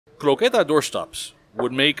Croqueta Doorstops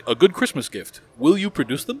would make a good Christmas gift. Will you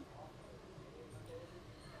produce them?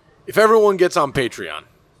 If everyone gets on Patreon,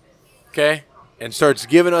 okay, and starts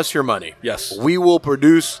giving us your money, Yes. we will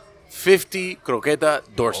produce 50 Croqueta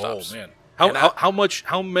Doorstops. Oh, man.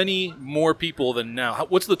 How many more people than now?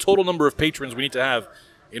 What's the total number of patrons we need to have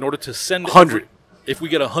in order to send 100. If we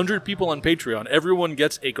get 100 people on Patreon, everyone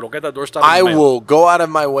gets a Croqueta Doorstop. I will go out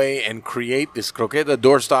of my way and create this Croqueta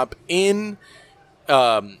Doorstop in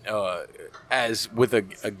as with a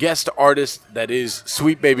guest artist that is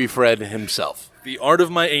Sweet Baby Fred himself. The Art of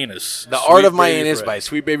My Anus. The Art of My Anus by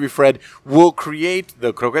Sweet Baby Fred will create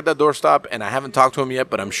the Croqueta Doorstop, and I haven't talked to him yet,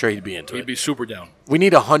 but I'm sure he'd be into it. He'd be super down. We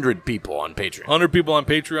need 100 people on Patreon. 100 people on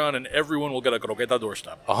Patreon, and everyone will get a Croqueta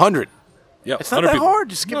Doorstop. 100. Yeah, It's not that hard.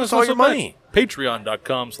 Just give us all your money.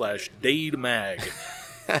 Patreon.com/DADEMAG.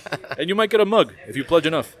 And you might get a mug if you pledge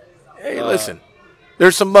enough. Hey, listen.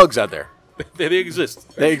 There's some mugs out there. They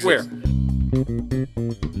exist. They I swear. exist.